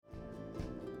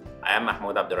I am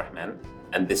Mahmoud Abdurrahman,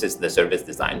 and this is the Service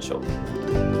Design Show.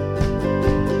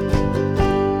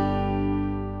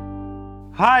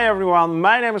 Hi everyone,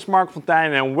 my name is Mark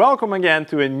Fontijn and welcome again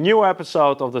to a new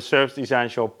episode of the Service Design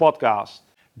Show podcast.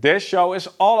 This show is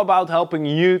all about helping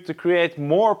you to create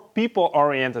more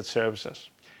people-oriented services.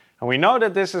 And we know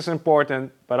that this is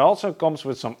important, but also comes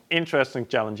with some interesting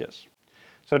challenges.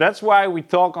 So that's why we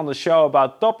talk on the show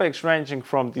about topics ranging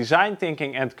from design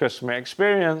thinking and customer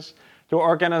experience to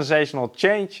organizational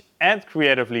change and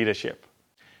creative leadership.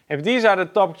 If these are the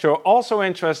topics you're also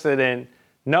interested in,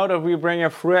 know that we bring a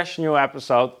fresh new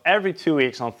episode every 2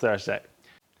 weeks on Thursday.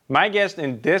 My guest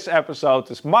in this episode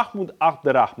is Mahmoud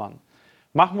Abdurrahman.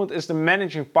 Mahmoud is the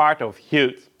managing partner of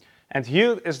Hued, and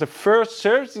Hued is the first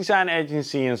service design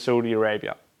agency in Saudi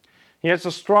Arabia. He has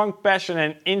a strong passion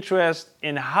and interest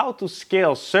in how to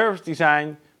scale service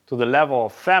design to the level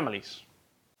of families.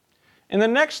 In the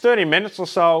next 30 minutes or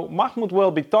so, Mahmoud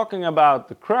will be talking about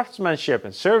the craftsmanship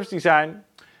in service design,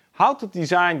 how to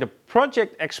design the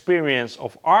project experience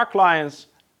of our clients,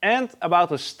 and about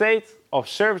the state of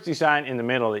service design in the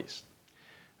Middle East.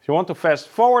 If you want to fast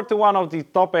forward to one of these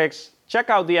topics, check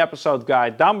out the episode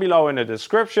guide down below in the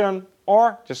description,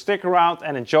 or just stick around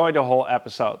and enjoy the whole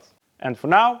episode. And for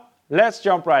now, let's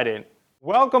jump right in.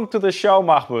 Welcome to the show,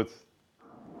 Mahmoud.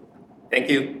 Thank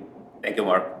you. Thank you,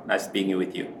 Mark. Nice being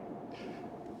with you.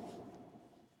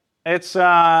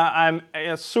 I'm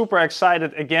super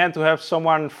excited again to have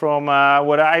someone from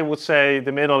what I would say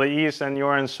the Middle East, and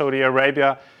you're in Saudi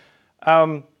Arabia.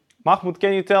 Mahmoud,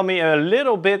 can you tell me a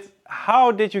little bit,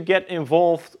 how did you get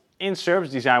involved in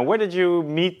service design? Where did you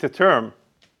meet the term?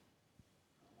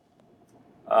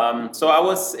 So I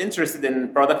was interested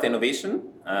in product innovation.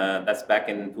 That's back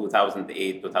in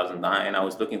 2008, 2009. I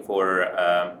was looking for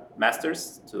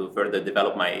masters to further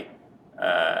develop my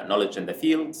knowledge in the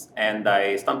field. And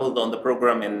I stumbled on the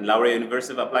program in Laurea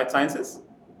University of Applied Sciences.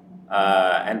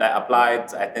 And I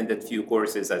applied, I attended a few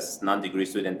courses as non-degree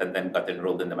student, and then got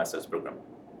enrolled in the master's program.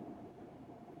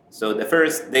 So the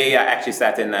first day I actually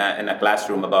sat in a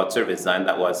classroom about service design.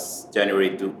 That was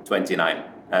January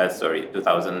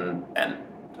 2010,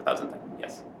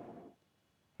 yes.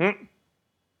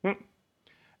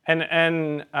 And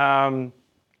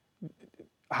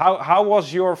how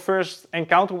was your first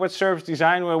encounter with service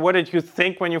design? What did you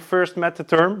think when you first met the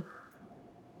term?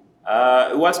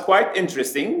 It was quite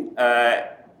interesting.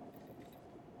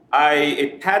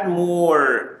 It had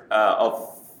more of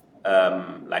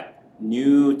like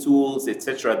new tools,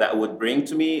 etc., that would bring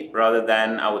to me rather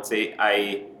than I would say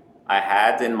I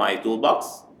had in my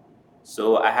toolbox.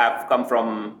 So I have come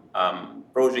from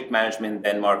project management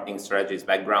and marketing strategies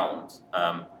background.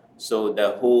 So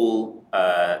the whole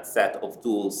set of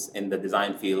tools in the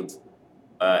design field,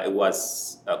 it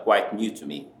was quite new to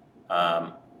me.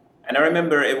 And I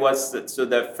remember it was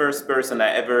the first person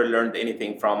I ever learned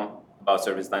anything from about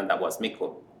service design. That was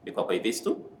Miko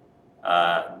Koivisto.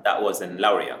 That was in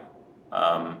Laurea.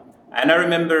 And I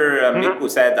remember Miko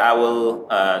said, I will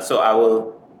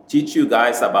teach you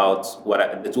guys about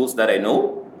the tools that I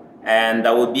know, and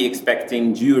I will be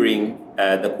expecting during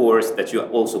the course that you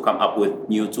also come up with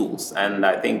new tools. And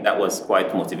I think that was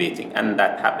quite motivating, and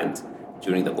that happened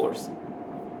during the course.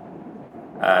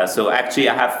 So actually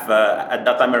I have, at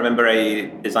that time I remember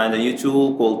I designed a new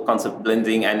tool called Concept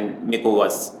Blending, and Miko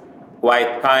was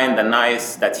quite kind and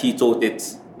nice that he taught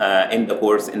it in the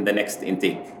course in the next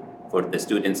intake for the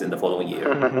students in the following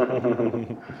year.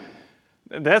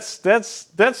 That's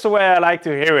the way I like to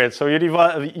hear it. So you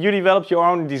developed your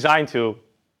own design tool.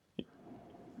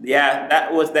 Yeah,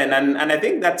 that was then, and I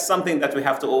think that's something that we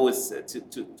have to always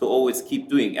keep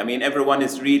doing. I mean, everyone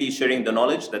is really sharing the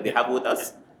knowledge that they have with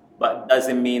us, but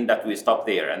doesn't mean that we stop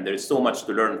there. And there's so much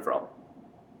to learn from.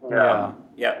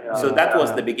 So that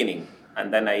was the beginning,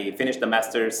 and then I finished the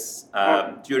masters.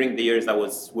 During the years, I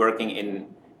was working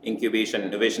in incubation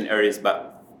innovation areas,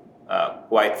 but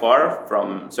quite far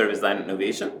from service design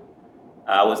innovation.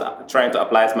 I was trying to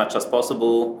apply as much as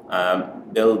possible,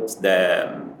 build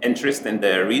the interest in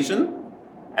the region,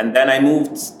 and then I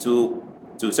moved to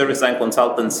service design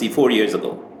consultancy 4 years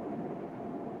ago.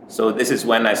 So this is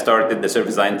when I started the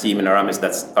service design team in Aramis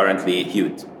that's currently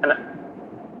Hued.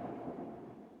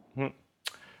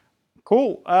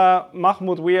 Cool.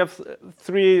 Mahmoud, we have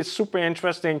 3 super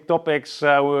interesting topics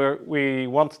we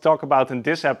want to talk about in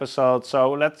this episode.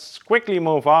 So let's quickly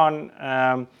move on.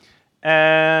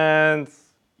 And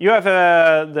you have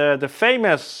the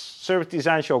famous Service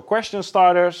Design Show question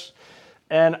starters,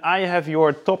 and I have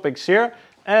your topics here.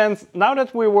 And now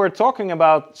that we were talking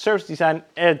about service design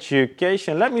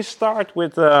education, let me start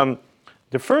with the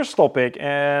first topic,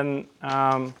 and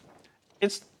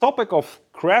it's the topic of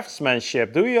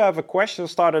craftsmanship. Do you have a question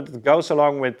started that goes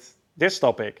along with this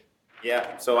topic?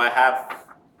 Yeah, so I have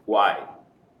why.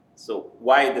 So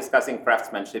why discussing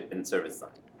craftsmanship in service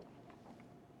design?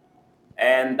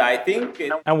 And I think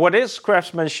And what is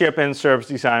craftsmanship in service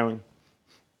design?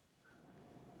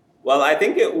 well, I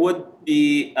think it would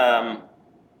be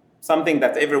something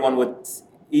that everyone would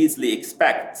easily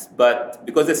expect, but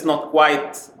because it's not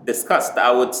quite discussed,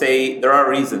 I would say there are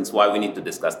reasons why we need to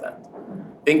discuss that.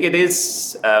 I think it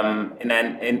is,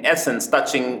 in essence,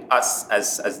 touching us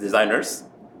as designers.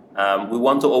 We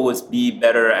want to always be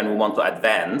better and we want to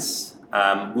advance.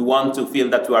 We want to feel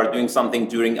that we are doing something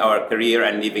during our career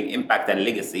and leaving impact and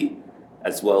legacy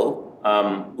as well.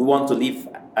 We want to leave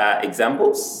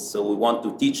examples, so we want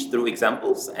to teach through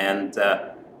examples, and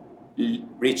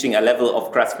reaching a level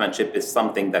of craftsmanship is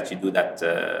something that you do that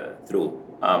through.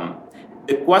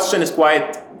 The question is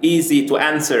quite easy to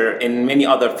answer in many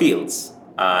other fields,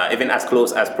 even as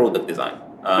close as product design.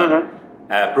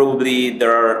 Probably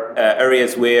there are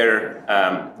areas where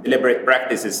deliberate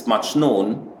practice is much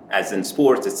known, as in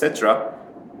sports, etc.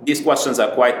 These questions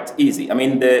are quite easy. I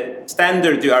mean, the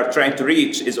standard you are trying to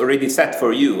reach is already set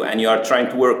for you, and you are trying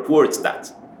to work towards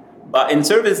that. But in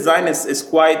service design is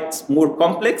quite more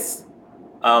complex,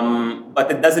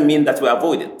 but it doesn't mean that we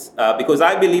avoid it, because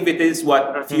I believe it is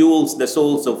what fuels the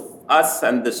souls of us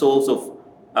and the souls of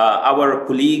our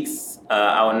colleagues,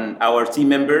 our team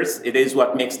members. It is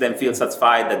what makes them feel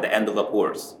satisfied at the end of a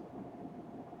course.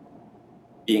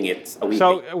 Being it a week.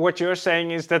 So what you're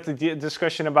saying is that the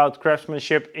discussion about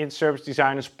craftsmanship in service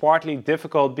design is partly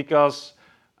difficult because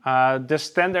the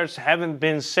standards haven't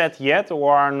been set yet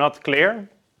or are not clear?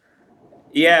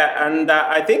 Yeah, and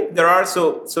I think there are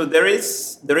there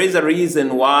is a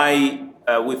reason why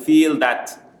we feel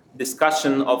that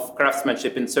discussion of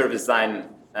craftsmanship in service design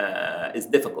is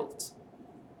difficult.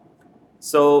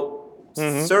 So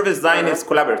service design is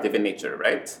collaborative in nature,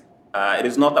 right? It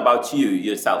is not about you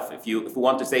yourself. If you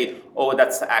want to say, oh,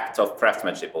 that's an act of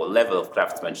craftsmanship or level of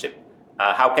craftsmanship,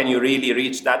 how can you really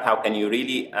reach that? How can you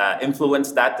really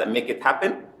influence that and make it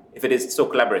happen? If it is so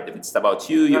collaborative, it's about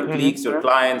you, your colleagues, your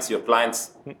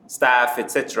clients' staff,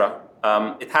 etc.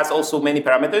 It has also many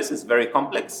parameters. It's very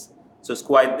complex, so it's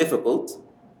quite difficult.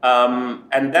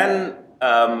 And then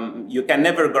you can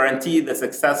never guarantee the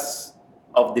success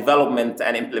of development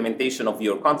and implementation of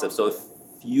your concept. So if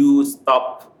you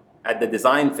stop at the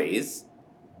design phase,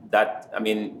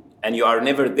 and you are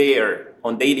never there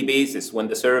on daily basis when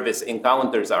the service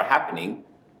encounters are happening,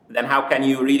 then how can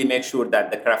you really make sure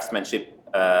that the craftsmanship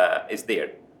is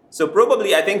there? So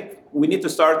probably I think we need to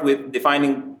start with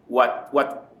defining what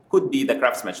could be the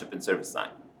craftsmanship in service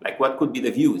design. Like what could be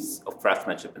the views of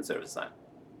craftsmanship in service design?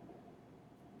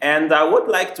 And I would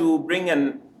like to bring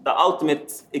in the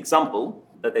ultimate example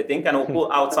that I think, and I'll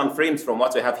pull out some frames from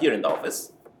what we have here in the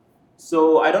office.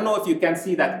 So I don't know if you can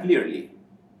see that clearly,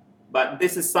 but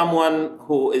this is someone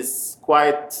who is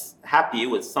quite happy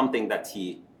with something that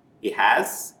he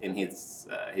has in his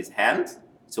hand.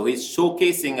 So he's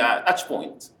showcasing a touch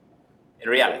point in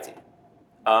reality.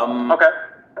 And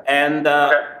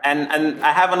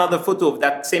I have another photo of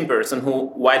that same person who,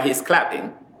 while he's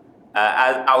clapping,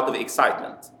 out of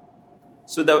excitement.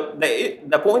 So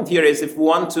the point here is, if we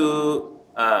want to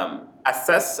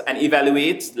assess and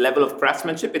evaluate the level of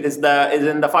craftsmanship, it is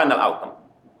in the final outcome.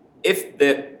 If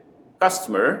the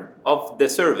customer of the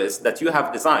service that you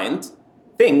have designed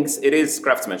thinks it is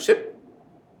craftsmanship,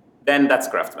 then that's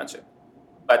craftsmanship.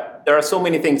 But there are so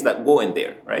many things that go in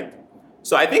there, right?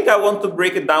 So I think I want to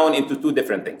break it down into two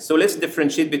different things. So let's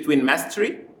differentiate between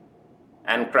mastery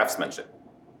and craftsmanship,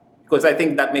 because I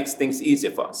think that makes things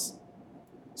easier for us.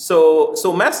 So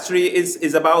mastery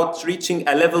is about reaching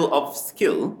a level of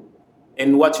skill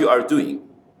in what you are doing.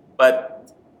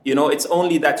 But, it's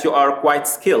only that you are quite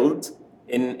skilled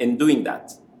in doing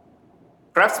that.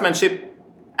 Craftsmanship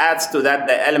adds to that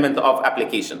the element of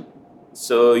application.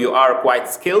 So you are quite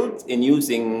skilled in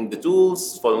using the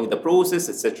tools, following the process,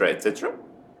 etc.,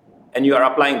 and you are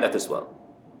applying that as well.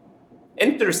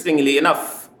 Interestingly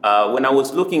enough, when I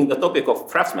was looking at the topic of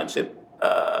craftsmanship,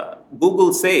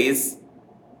 Google says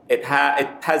it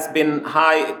has been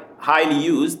highly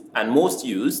used and most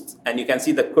used, and you can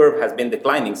see the curve has been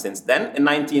declining since then, in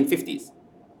 1950s.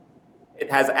 It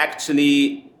has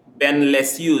actually been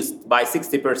less used by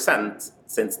 60%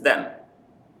 since then.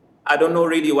 I don't know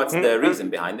really what's the reason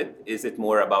behind it. Is it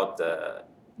more about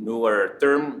newer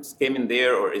terms came in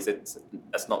there, or is it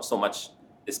that's not so much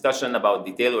discussion about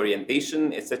detail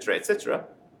orientation, etc.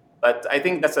 But I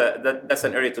think that's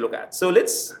an area to look at. So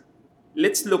let's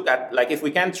look at, like, if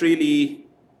we can't really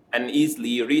and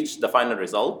easily reach the final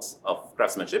results of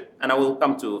craftsmanship. And I will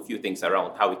come to a few things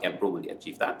around how we can probably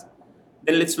achieve that.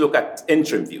 Then let's look at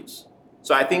interim views.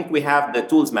 So I think we have the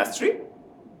tools mastery.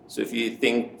 So if you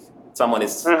think someone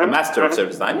is a master of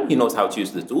service design, he knows how to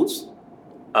use the tools.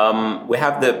 We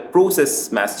have the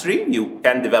process mastery. You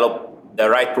can develop the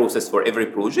right process for every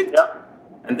project. Yeah.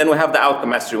 And then we have the outcome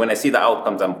mastery. When I see the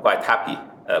outcomes, I'm quite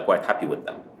happy with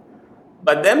them.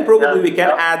 But then probably we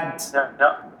can add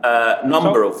a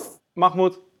number of...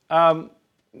 Mahmoud,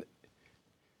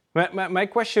 my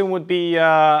question would be,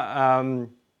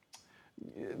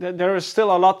 there is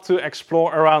still a lot to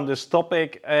explore around this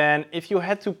topic. And if you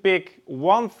had to pick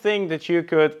one thing that you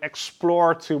could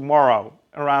explore tomorrow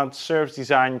around service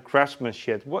design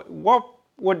craftsmanship, what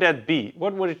would that be?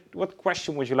 What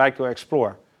question would you like to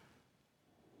explore?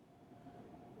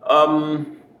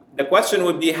 The question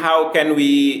would be, how can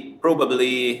we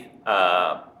probably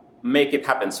make it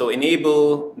happen? So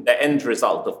enable the end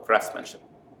result of craftsmanship.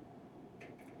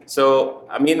 So,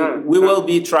 I mean, we will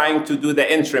be trying to do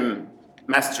the interim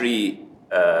mastery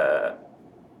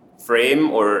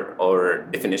frame or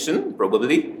definition,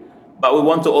 probably. But we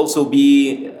want to also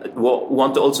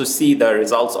see the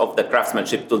results of the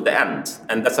craftsmanship till the end.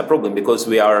 And that's a problem because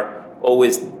we are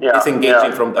always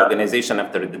disengaging from the organization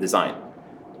after the design.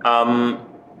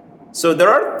 So there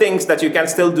are things that you can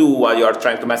still do while you are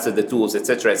trying to master the tools,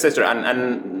 etc., etc.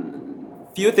 And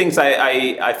few things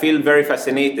I feel very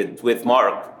fascinated with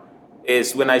Mark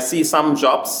is when I see some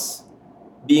jobs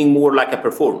being more like a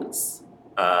performance.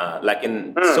 Like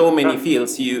in so many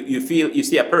fields, you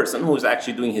see a person who's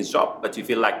actually doing his job, but you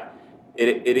feel like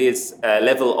it is a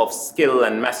level of skill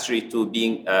and mastery to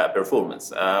being a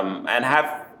performance. And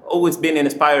have always been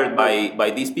inspired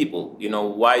by these people. You know,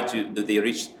 why do they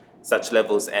reach such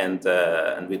levels and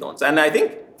we don't? And I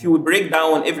think if you would break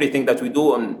down everything that we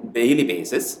do on a daily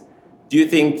basis, do you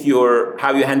think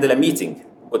how you handle a meeting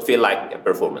would feel like a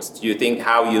performance? Do you think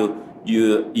how you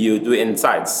do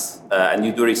insights and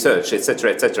you do research,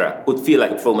 etc., would feel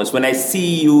like a performance? When I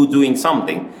see you doing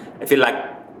something, I feel like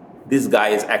this guy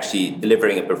is actually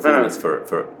delivering a performance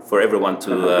for everyone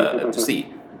to see.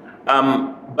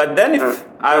 But then if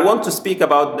I want to speak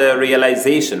about the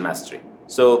realization mastery,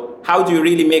 so how do you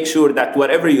really make sure that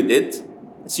whatever you did,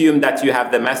 assume that you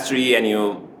have the mastery and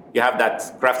you have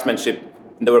that craftsmanship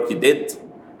in the work you did,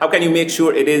 how can you make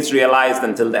sure it is realized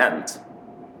until the end?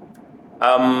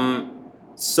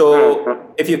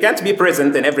 So if you can't be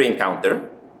present in every encounter,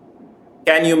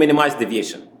 can you minimize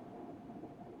deviation?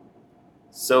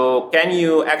 So can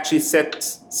you actually set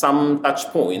some touch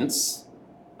points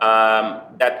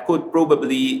that could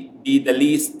probably be the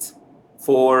least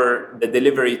for the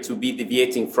delivery to be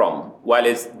deviating from while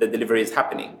the delivery is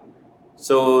happening?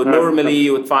 So normally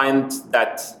you would find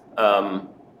that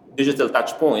digital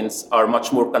touch points are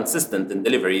much more consistent in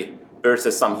delivery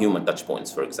versus some human touch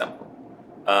points, for example.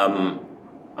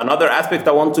 Another aspect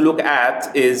I want to look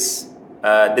at is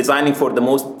designing for the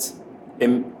most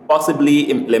possibly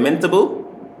implementable.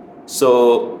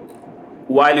 So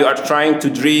while you are trying to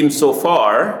dream so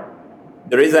far,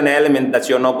 there is an element that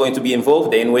you're not going to be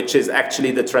involved in, which is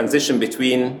actually the transition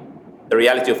between the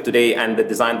reality of today and the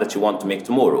design that you want to make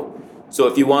tomorrow. So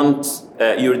if you want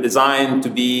your design to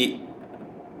be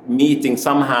meeting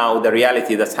somehow the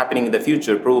reality that's happening in the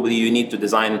future, probably you need to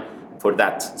design for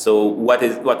that. So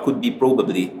what could be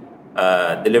probably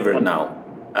delivered now?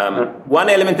 One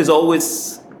element is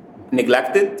always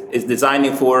neglected, is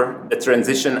designing for the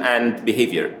transition and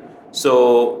behavior.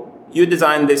 So you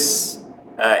design this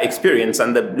experience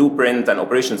and the blueprint and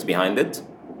operations behind it.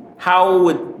 How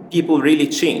would people really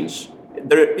change?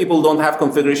 People don't have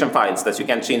configuration files that you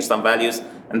can change some values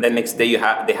and then next day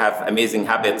they have amazing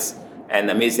habits and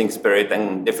amazing spirit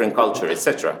and different culture,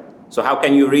 etc. So how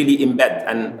can you really embed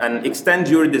and extend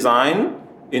your design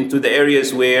into the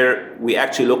areas where we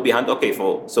actually look behind, okay,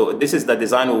 so this is the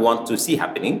design we want to see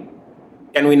happening.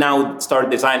 Can we now start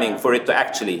designing for it to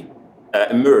actually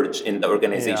emerge in the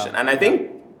organization? And I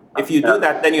think if you do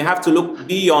that, then you have to look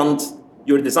beyond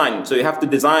your design. So you have to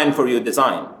design for your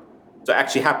design to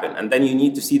actually happen, and then you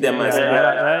need to see them as...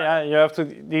 You have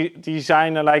to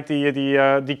design like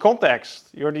the context.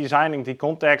 You're designing the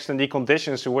context and the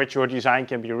conditions in which your design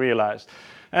can be realized.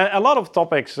 A lot of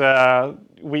topics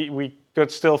we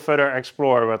could still further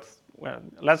explore, but well,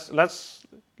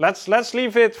 let's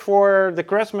leave it for the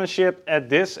craftsmanship at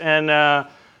this. And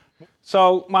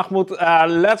so Mahmoud,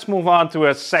 let's move on to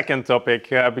a second topic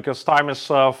because time is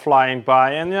flying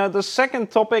by. And the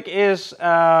second topic is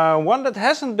one that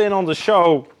hasn't been on the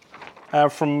show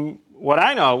from what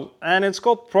I know, and it's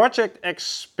called project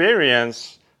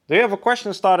experience. Do you have a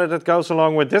question started that goes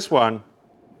along with this one?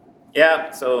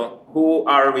 Yeah. So who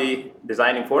are we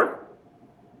designing for?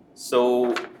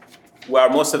 So we are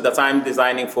most of the time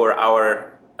designing for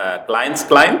our client's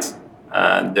client.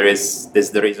 There is this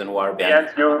is the reason why The end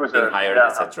being user. hired, Yeah.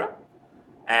 etc.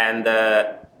 And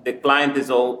the client is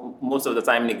all most of the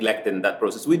time neglected in that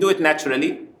process. We do it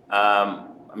naturally.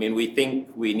 I mean, we think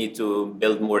we need to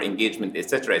build more engagement,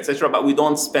 etc., etc., but we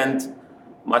don't spend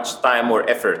much time or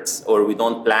efforts, or we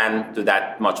don't plan to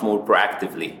that much more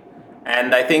proactively.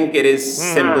 And I think it is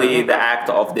simply the act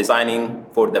of designing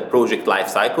for the project life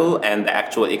cycle and the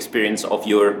actual experience of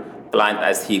your client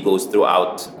as he goes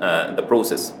throughout the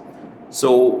process.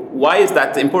 So why is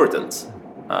that important?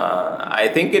 I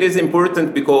think it is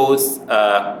important because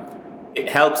it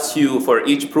helps you for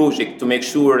each project to make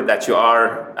sure that you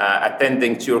are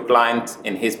attending to your client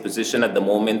in his position at the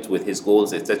moment with his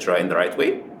goals, etc., in the right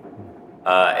way.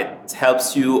 It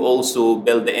helps you also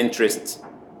build the interest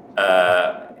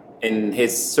in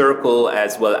his circle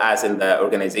as well as in the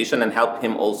organization, and help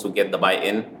him also get the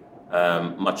buy-in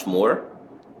much more.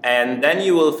 And then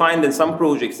you will find in some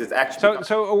projects it's actually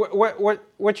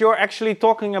What you're actually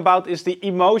talking about is the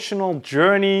emotional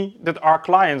journey that our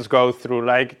clients go through.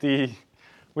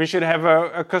 We should have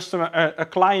a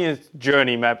client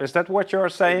journey map. Is that what you're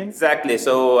saying? Exactly.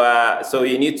 So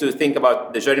you need to think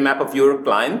about the journey map of your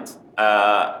client,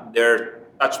 their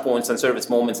touch points and service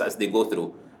moments as they go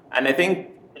through. And I think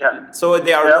so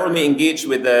they are normally engaged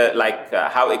with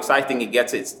how exciting it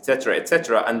gets, etc.,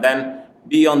 etc. And then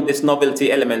beyond this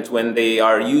novelty element, when they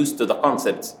are used to the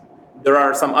concept, there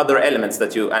are some other elements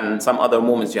and some other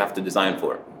moments you have to design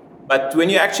for. But when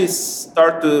you actually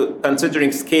start to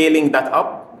considering scaling that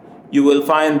up, you will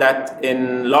find that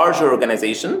in larger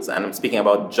organizations, and I'm speaking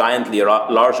about giantly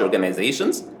large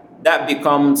organizations, that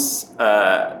becomes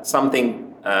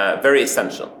something very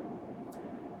essential.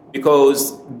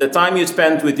 Because the time you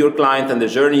spend with your client and the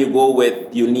journey you go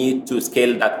with, you need to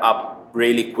scale that up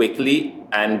really quickly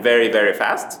and very, very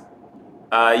fast.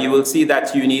 You will see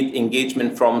that you need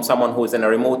engagement from someone who's in a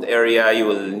remote area. You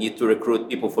will need to recruit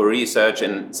people for research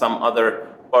and some other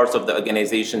parts of the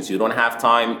organizations. You don't have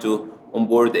time to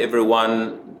onboard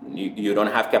everyone. You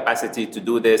don't have capacity to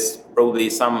do this. Probably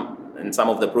in some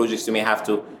of the projects you may have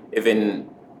to even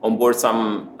onboard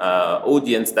some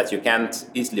audience that you can't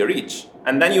easily reach.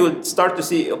 And then you will start to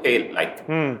see,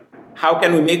 how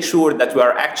can we make sure that we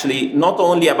are actually not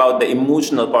only about the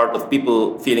emotional part of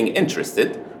people feeling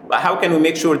interested, but how can we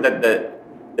make sure that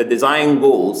the design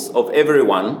goals of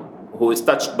everyone who is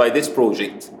touched by this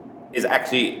project is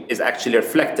actually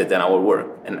reflected in our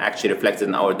work and actually reflected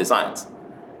in our designs.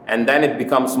 And then it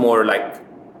becomes more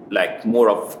like more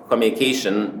of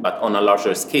communication, but on a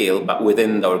larger scale, but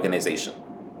within the organization.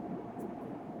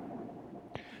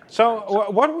 So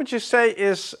what would you say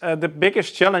is the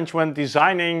biggest challenge when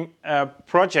designing a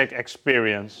project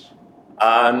experience?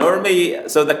 Normally,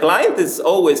 so the client is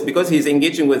always, because he's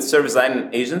engaging with service design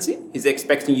agency, he's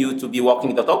expecting you to be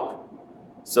walking the talk.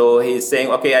 So he's saying,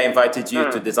 okay, I invited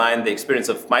you to design the experience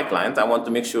of my client. I want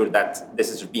to make sure that this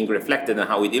is being reflected in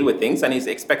how we deal with things. And he's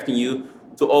expecting you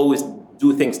to always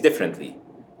do things differently,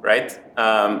 right?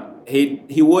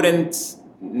 He wouldn't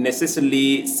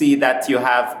necessarily see that you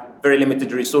have very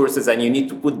limited resources and you need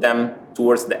to put them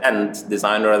towards the end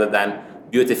design rather than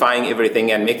beautifying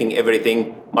everything and making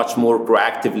everything much more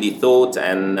proactively thought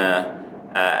and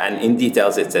in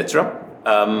details, etc.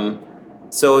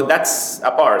 So that's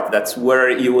a part. That's where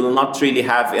you will not really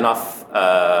have enough,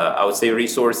 I would say,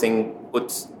 resourcing put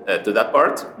to that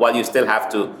part, while you still have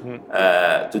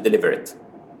to deliver it.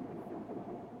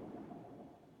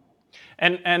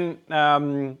 And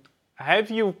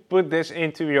have you put this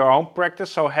into your own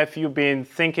practice? So have you been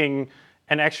thinking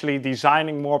and actually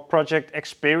designing more project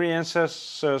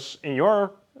experiences in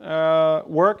your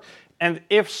work? And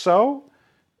if so,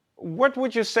 what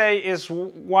would you say is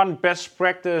one best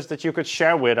practice that you could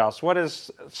share with us? What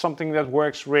is something that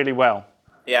works really well?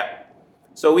 Yeah.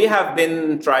 So we have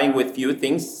been trying with few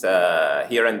things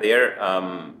here and there.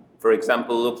 For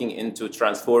example, looking into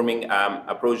transforming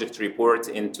a project report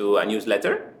into a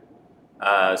newsletter.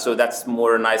 So that's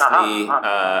more nicely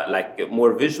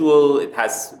more visual. It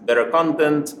has better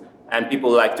content, and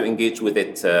people like to engage with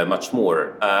it much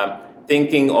more.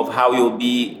 Thinking of how you'll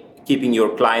be keeping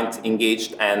your client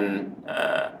engaged and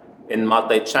in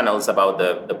multi-channels about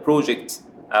the project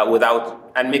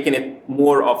and making it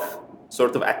more of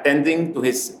sort of attending to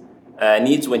his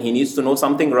needs when he needs to know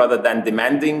something, rather than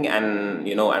demanding and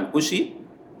pushy.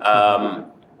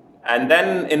 And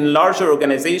then in larger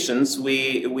organizations,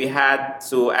 we had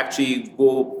to actually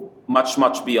go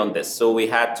much beyond this. So we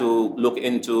had to look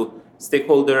into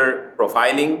stakeholder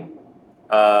profiling.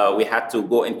 We had to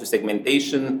go into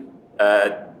segmentation.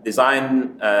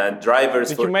 design drivers.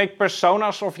 Did you make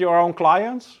personas of your own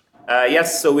clients?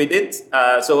 Yes, so we did.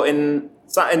 So in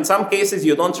some cases,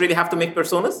 you don't really have to make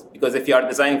personas, because if you are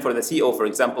designing for the CEO, for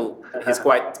example, he's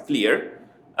quite clear.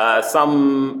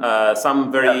 Some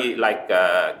very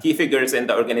key figures in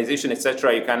the organization,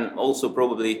 etc. You can also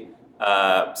probably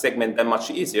segment them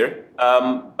much easier.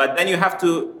 But then you have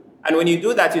to, and when you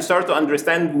do that, you start to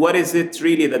understand what is it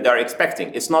really that they're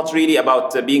expecting. It's not really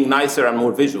about being nicer and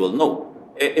more visual. No,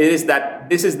 it is that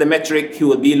this is the metric he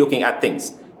will be looking at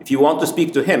things. If you want to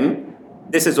speak to him,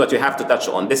 this is what you have to touch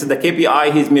on. This is the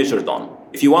KPI he's measured on.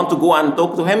 If you want to go and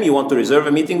talk to him, you want to reserve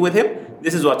a meeting with him,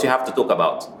 this is what you have to talk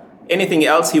about. Anything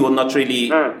else he will not really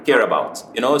care about.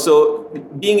 So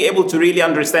being able to really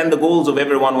understand the goals of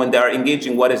everyone when they are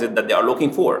engaging, what is it that they are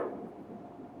looking for.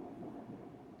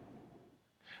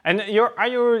 And are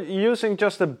you using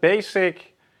just the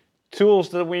basic tools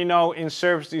that we know in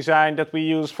service design that we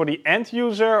use for the end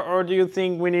user, or do you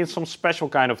think we need some special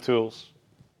kind of tools?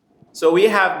 So we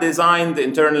have designed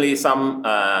internally some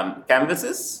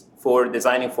canvases for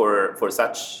designing for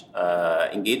such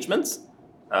engagements.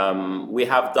 We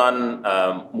have done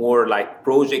more like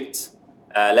project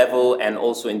level and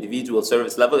also individual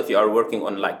service level. If you are working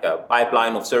on like a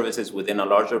pipeline of services within a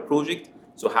larger project,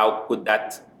 so how could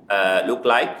that look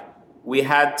like? We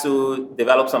had to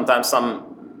develop sometimes some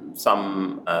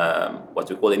what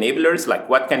we call enablers, like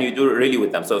what can you do really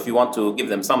with them? So if you want to give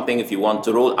them something, if you want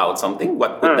to roll out something,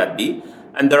 what could that be?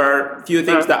 And there are a few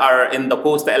things that are in the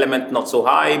cost element not so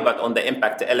high, but on the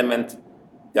impact element,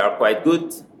 they are quite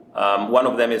good. One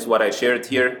of them is what I shared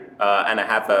here, and I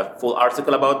have a full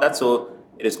article about that. So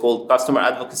it is called customer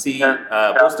advocacy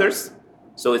posters.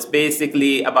 So it's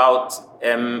basically about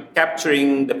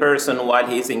capturing the person while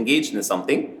he is engaged in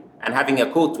something and having a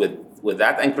quote with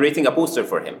that and creating a poster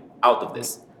for him out of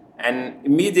this. And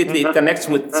immediately it connects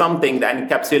with something that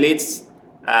encapsulates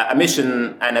a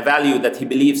mission and a value that he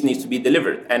believes needs to be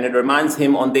delivered. And it reminds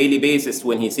him on daily basis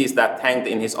when he sees that hanged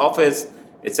in his office,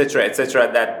 etc.,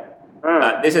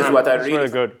 that this is what I really...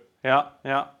 That's really good.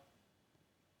 Yeah.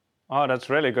 Oh, that's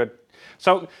really good.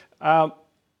 So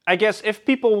I guess if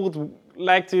people would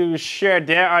like to share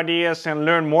their ideas and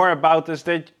learn more about this,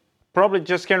 they probably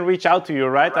just can reach out to you,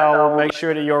 right? I'll make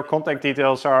sure that your contact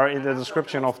details are in the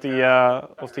description of the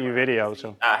video.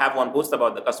 So I have one post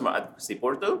about the customer advocacy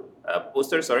poster,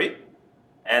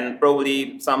 and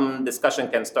probably some discussion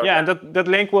can start. Yeah, and that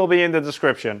link will be in the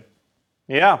description.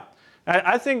 Yeah,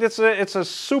 I think it's a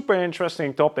super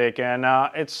interesting topic, and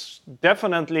it's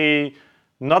definitely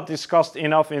not discussed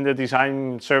enough in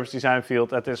the service design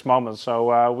field at this moment.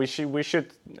 So we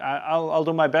should. I'll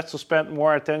do my best to spend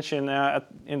more attention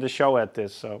in the show at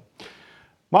this. So,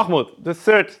 Mahmoud, the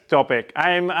third topic.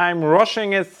 I'm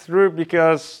rushing it through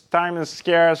because time is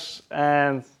scarce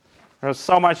and there's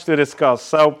so much to discuss.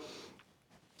 So,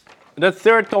 the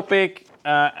third topic,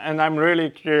 and I'm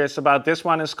really curious about this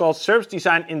one, is called service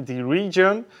design in the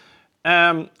region.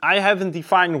 I haven't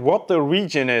defined what the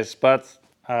region is, but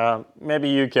maybe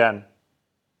you can.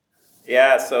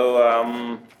 Yeah, so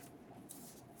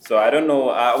I don't know.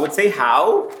 I would say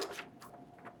how.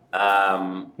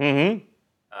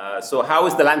 So how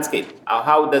is the landscape?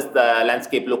 How does the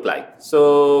landscape look like?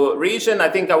 So region, I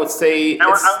think I would say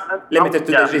it's limited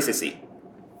to the GCC.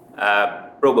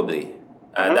 Probably.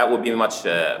 That would be much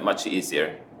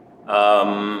easier.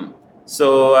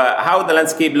 So how the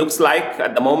landscape looks like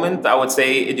at the moment, I would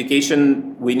say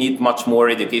education, we need much more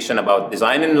education about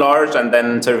design in large and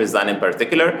then service design in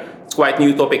particular. It's quite a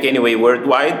new topic anyway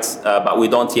worldwide, but we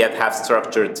don't yet have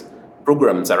structured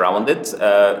programs around it.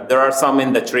 There are some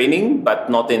in the training, but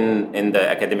not in the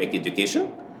academic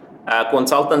education.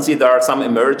 Consultancy, there are some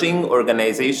emerging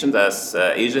organizations as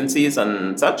agencies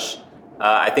and such.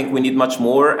 I think we need much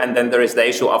more. And then there is the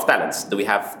issue of talents. Do we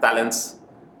have talents?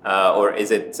 Or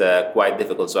is it quite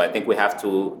difficult? So I think we have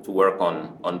to work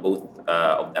on both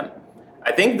of them.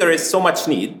 I think there is so much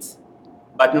need,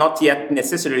 but not yet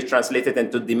necessarily translated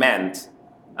into demand.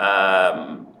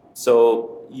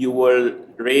 So you will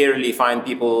rarely find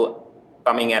people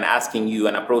coming and asking you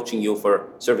and approaching you for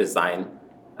service design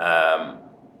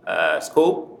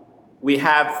scope. We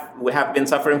have been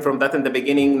suffering from that in the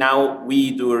beginning. Now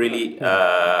we do really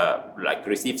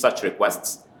receive such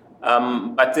requests.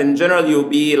 But in general, you'll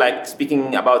be like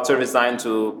speaking about service design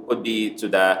could be to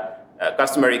the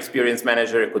customer experience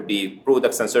manager, it could be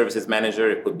products and services manager,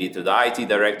 it could be to the IT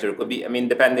director, it could be,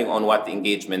 depending on what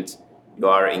engagement you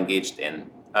are engaged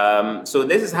in. So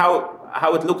this is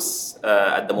how it looks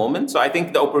at the moment. So I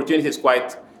think the opportunity is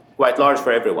quite large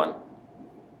for everyone.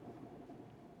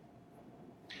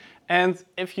 And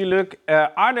if you look,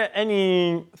 are there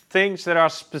any things that are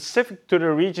specific to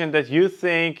the region that you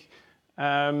think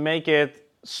make it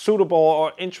suitable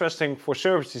or interesting for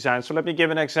service design? So let me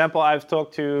give an example. I've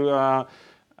talked to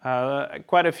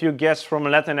quite a few guests from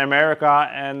Latin America,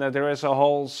 and there is a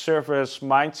whole service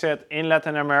mindset in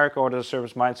Latin America, or the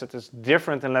service mindset is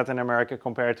different in Latin America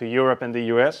compared to Europe and the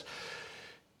US.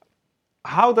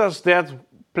 How does that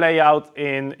play out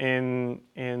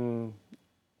in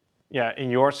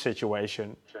your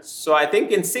situation? So I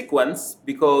think in sequence,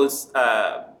 because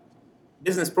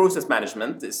business process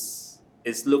management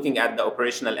is looking at the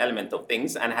operational element of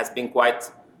things and has been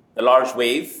quite a large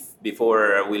wave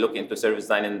before we look into service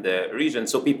design in the region.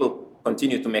 So people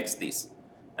continue to mix these.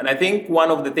 And I think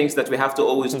one of the things that we have to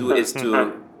always do is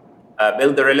to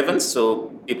build the relevance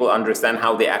so people understand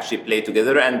how they actually play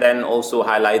together, and then also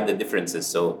highlight the differences.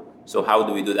 So how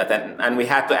do we do that? And we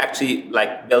had to actually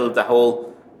like build a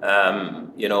whole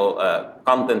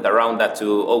content around that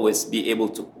to always be able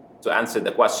to answer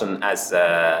the question as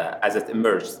it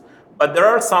emerged. But there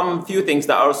are some few things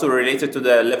that are also related to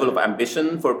the level of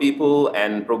ambition for people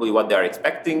and probably what they are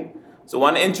expecting. So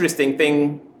one interesting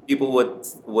thing people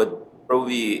would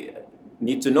probably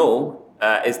need to know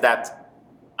is that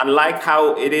unlike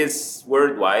how it is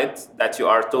worldwide, that you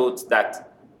are taught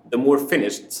that the more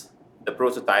finished the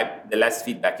prototype, the less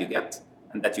feedback you get,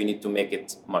 and that you need to make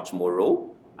it much more raw.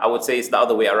 I would say it's the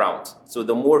other way around. So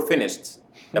the more finished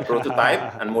the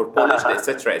prototype and more polished,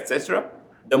 etc.,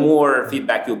 the more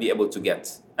feedback you'll be able to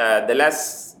get. The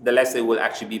less it will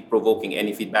actually be provoking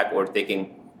any feedback or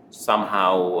taking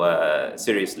somehow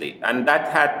seriously. And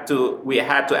we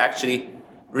had to actually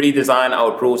redesign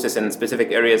our process in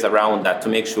specific areas around that to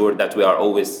make sure that we are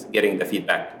always getting the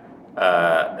feedback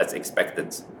that's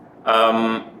expected.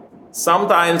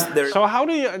 Sometimes there. So how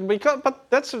do you? But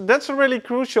that's a really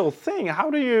crucial thing. How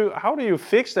do you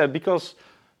fix that? Because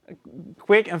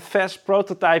quick and fast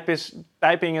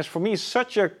prototyping is for me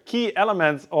such a key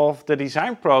element of the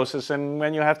design process. And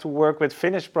when you have to work with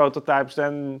finished prototypes,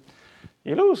 then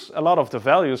you lose a lot of the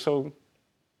value. So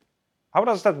how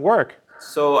does that work?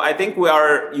 So I think we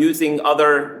are using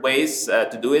other ways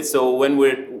to do it. So when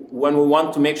we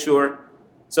want to make sure.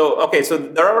 So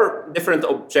there are different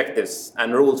objectives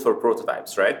and rules for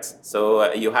prototypes, right?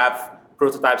 So you have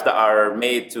prototypes that are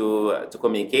made to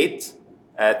communicate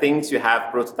things. You have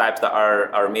prototypes that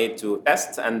are made to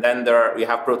test, and then you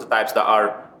have prototypes that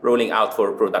are rolling out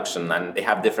for production, and they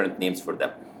have different names for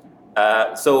them.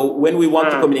 So when we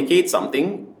want to communicate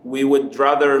something, we would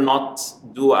rather not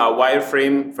do a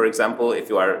wireframe, for example, if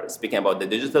you are speaking about the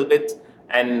digital bit,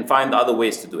 and find other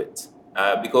ways to do it.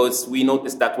 Because we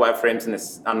noticed that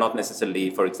wireframes are not necessarily,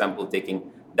 for example, taking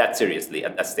that seriously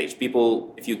at that stage.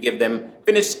 People, if you give them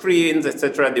finished screens,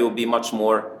 etc., they will be much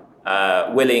more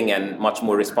willing and much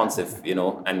more responsive,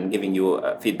 and giving you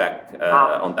feedback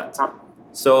on that.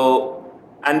 So,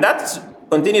 and that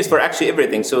continues for actually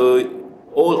everything. So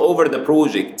all over the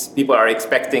project, people are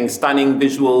expecting stunning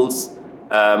visuals,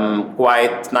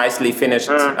 quite nicely finished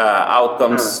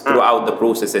outcomes throughout the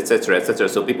process, etc., etc.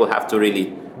 So people have to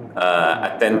really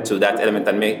attend to that element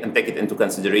and take it into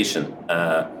consideration.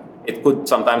 It could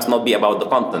sometimes not be about the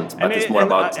content, but it's more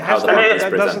about how the content is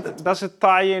presented. Does it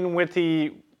tie in with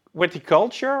the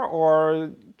culture, or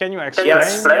can you explain?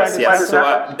 Yes. So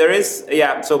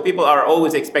So people are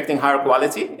always expecting higher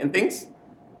quality in things,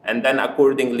 and then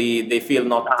accordingly they feel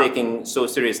not taken so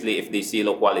seriously if they see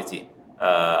low quality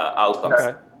outcomes.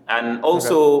 Okay. And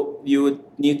also you would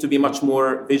need to be much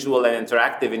more visual and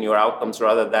interactive in your outcomes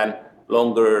rather than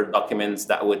longer documents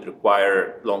that would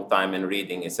require long time in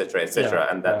reading, etc.,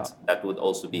 and that would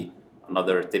also be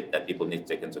another tip that people need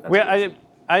to take into consideration.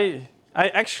 Well, I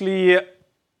actually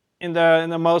in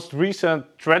the most recent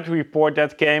trend report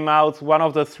that came out, one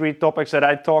of the 3 topics that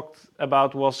I talked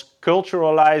about was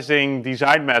culturalizing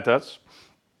design methods,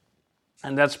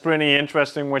 and that's pretty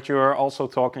interesting. What you're also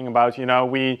talking about,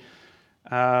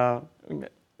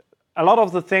 a lot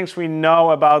of the things we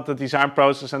know about the design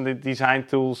process and the design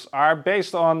tools are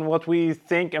based on what we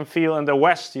think and feel in the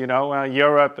West,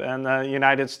 Europe and the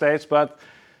United States. But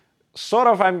sort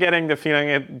of I'm getting the feeling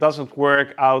it doesn't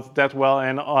work out that well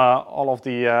in all of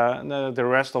the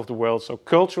rest of the world. So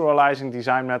culturalizing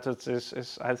design methods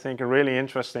is I think, a really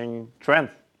interesting trend.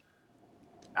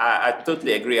 I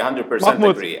totally agree, 100%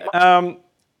 Mahmoud, agree.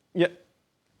 Yeah.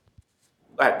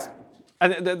 Go ahead.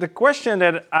 And the question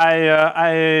that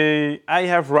I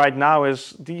have right now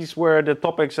is, these were the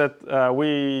topics that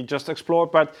we just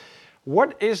explored, but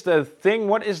what is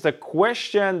the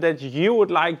question that you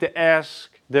would like to ask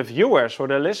the viewers or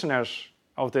the listeners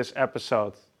of this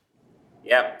episode?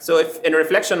 Yeah. So if in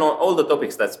reflection on all the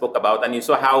topics that spoke about, and you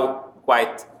saw how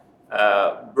quite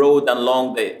broad and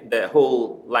long the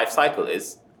whole life cycle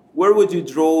is, where would you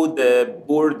draw the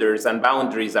borders and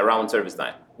boundaries around service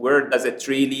design? Where does it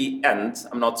really end?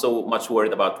 I'm not so much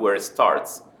worried about where it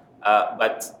starts,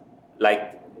 but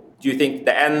like, do you think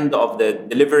the end of the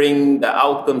delivering the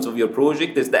outcomes of your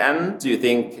project is the end? Do you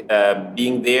think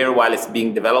being there while it's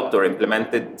being developed or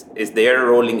implemented is there,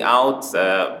 rolling out,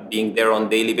 being there on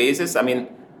daily basis? I mean,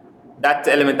 that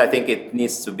element, I think it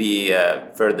needs to be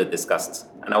further discussed.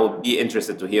 And I would be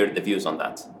interested to hear the views on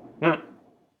that.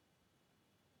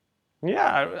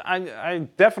 Yeah, I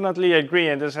definitely agree.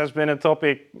 And this has been a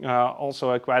topic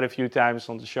also quite a few times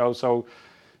on the show. So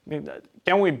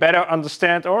can we better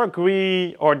understand or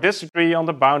agree or disagree on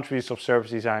the boundaries of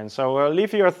service design? So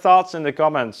leave your thoughts in the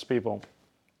comments, people.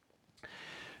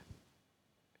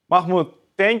 Mahmoud,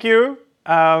 thank you.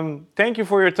 Thank you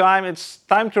for your time. It's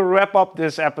time to wrap up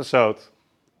this episode.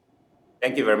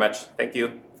 Thank you very much. Thank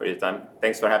you for your time.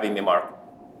 Thanks for having me, Mark.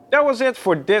 That was it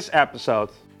for this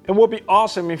episode. It would be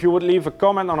awesome if you would leave a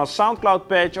comment on our SoundCloud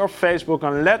page or Facebook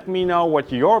and let me know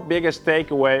what your biggest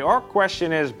takeaway or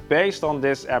question is based on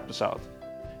this episode.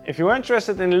 If you're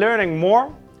interested in learning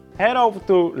more, head over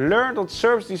to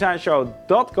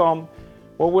learn.servicedesignshow.com,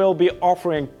 where we'll be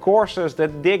offering courses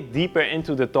that dig deeper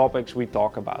into the topics we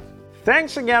talk about.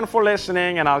 Thanks again for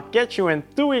listening, and I'll catch you in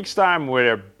 2 weeks' time with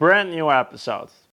a brand new episode.